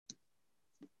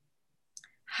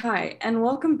Hi, and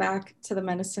welcome back to the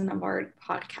Medicine of Art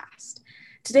podcast.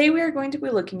 Today, we are going to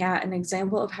be looking at an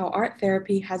example of how art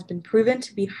therapy has been proven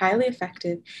to be highly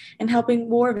effective in helping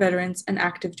war veterans and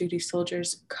active duty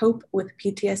soldiers cope with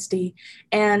PTSD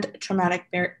and traumatic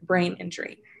brain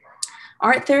injury.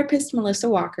 Art therapist Melissa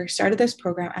Walker started this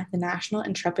program at the National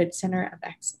Intrepid Center of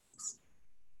Excellence.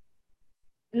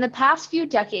 In the past few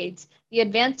decades, the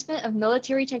advancement of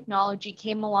military technology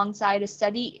came alongside a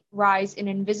steady rise in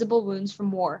invisible wounds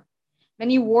from war.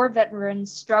 Many war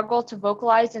veterans struggle to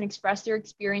vocalize and express their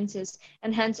experiences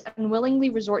and hence unwillingly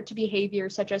resort to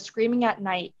behaviors such as screaming at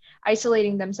night,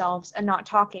 isolating themselves, and not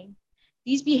talking.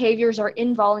 These behaviors are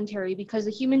involuntary because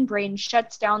the human brain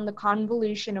shuts down the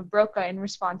convolution of Broca in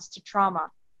response to trauma.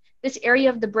 This area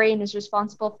of the brain is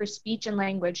responsible for speech and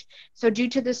language, so due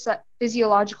to this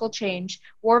physiological change,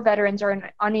 war veterans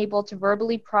are unable to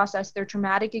verbally process their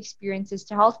traumatic experiences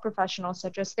to health professionals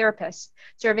such as therapists,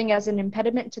 serving as an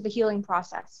impediment to the healing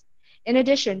process. In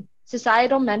addition,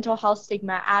 societal mental health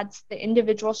stigma adds to the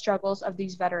individual struggles of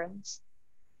these veterans.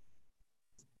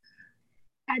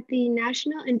 At the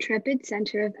National Intrepid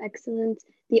Center of Excellence,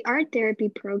 the art therapy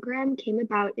program came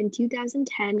about in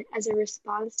 2010 as a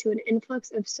response to an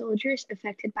influx of soldiers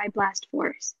affected by blast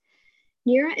force.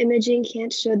 Neuroimaging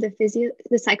can't show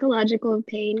the psychological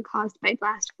pain caused by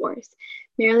blast force,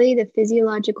 merely the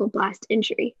physiological blast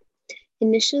injury.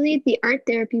 Initially, the art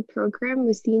therapy program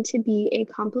was seen to be a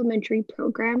complementary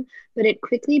program, but it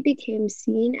quickly became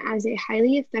seen as a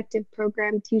highly effective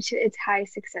program due to its high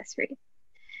success rate.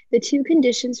 The two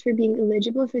conditions for being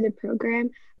eligible for the program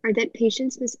are that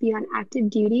patients must be on active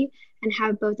duty and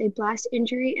have both a blast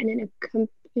injury and an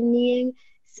accompanying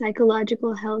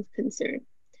psychological health concern.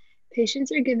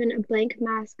 Patients are given a blank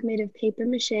mask made of paper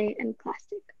mache and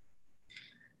plastic.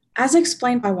 As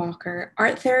explained by Walker,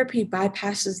 art therapy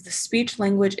bypasses the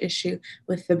speech-language issue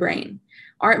with the brain.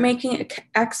 Art making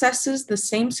accesses the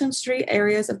same sensory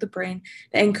areas of the brain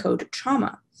that encode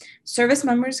trauma. Service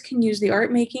members can use the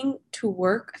art making to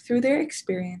work through their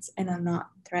experience in a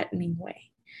non-threatening way.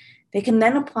 They can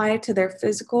then apply it to their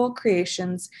physical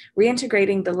creations,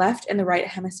 reintegrating the left and the right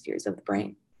hemispheres of the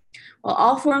brain. While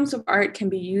all forms of art can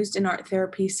be used in art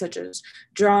therapy, such as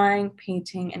drawing,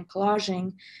 painting, and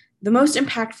collaging, the most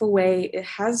impactful way it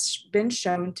has been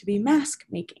shown to be mask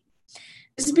making.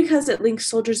 This is because it links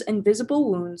soldiers'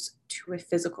 invisible wounds to a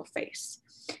physical face.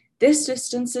 This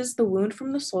distances the wound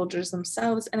from the soldiers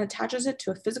themselves and attaches it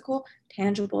to a physical,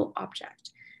 tangible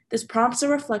object. This prompts a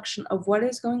reflection of what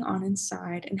is going on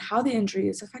inside and how the injury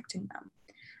is affecting them.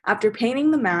 After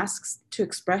painting the masks to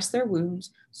express their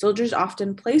wounds, soldiers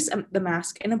often place the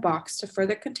mask in a box to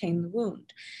further contain the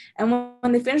wound. And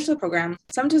when they finish the program,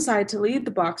 some decide to leave the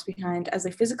box behind as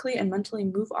they physically and mentally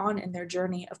move on in their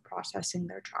journey of processing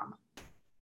their trauma.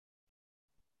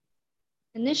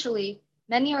 Initially,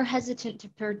 many are hesitant to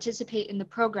participate in the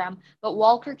program, but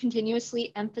Walker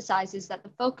continuously emphasizes that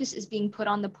the focus is being put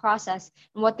on the process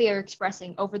and what they are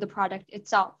expressing over the product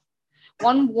itself.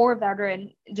 One war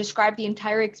veteran described the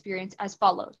entire experience as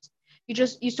follows.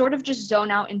 You sort of just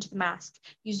zone out into the mask.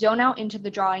 You zone out into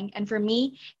the drawing. And for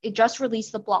me, it just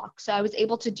released the block. So I was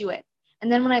able to do it.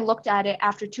 And then when I looked at it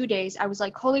after 2 days, I was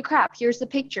like, holy crap, here's the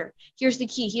picture. Here's the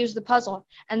key. Here's the puzzle.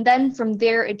 And then from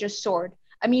there, it just soared.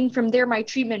 From there, my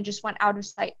treatment just went out of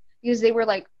sight because they were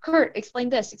like, Kurt, explain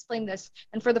this, explain this.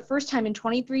 And for the first time in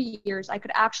 23 years, I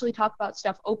could actually talk about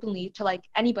stuff openly to like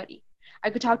anybody.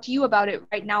 I could talk to you about it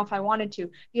right now if I wanted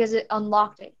to because it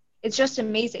unlocked it. It's just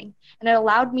amazing. And it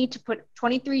allowed me to put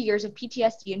 23 years of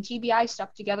PTSD and TBI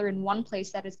stuff together in one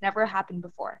place that has never happened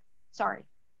before. Sorry.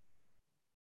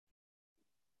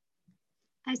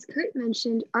 As Kurt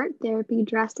mentioned, art therapy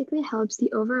drastically helps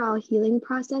the overall healing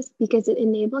process because it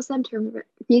enables them to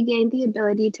regain the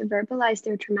ability to verbalize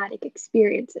their traumatic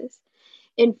experiences.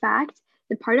 In fact,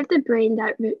 the part of the brain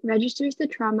that registers the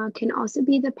trauma can also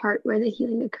be the part where the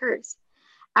healing occurs.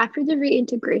 After the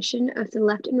reintegration of the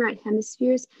left and right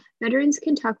hemispheres, veterans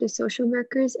can talk to social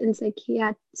workers and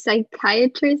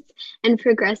psychiatrists and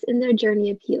progress in their journey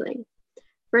of healing.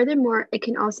 Furthermore, it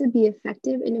can also be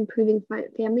effective in improving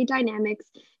family dynamics,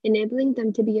 enabling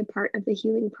them to be a part of the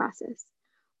healing process.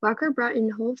 Walker brought in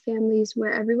whole families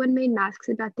where everyone made masks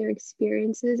about their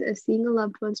experiences of seeing a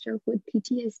loved one struggle with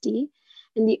PTSD,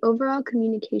 and the overall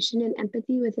communication and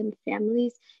empathy within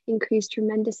families increased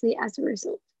tremendously as a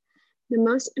result. The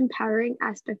most empowering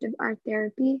aspect of art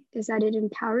therapy is that it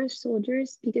empowers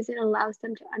soldiers because it allows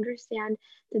them to understand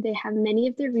that they have many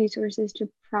of the resources to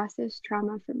process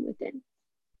trauma from within.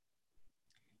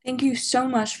 Thank you so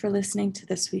much for listening to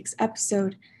this week's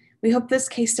episode. We hope this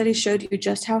case study showed you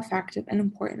just how effective and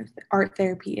important art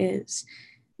therapy is.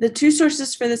 The two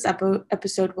sources for this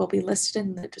episode will be listed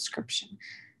in the description.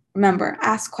 Remember,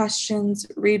 ask questions,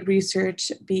 read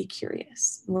research, be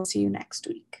curious. We'll see you next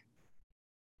week.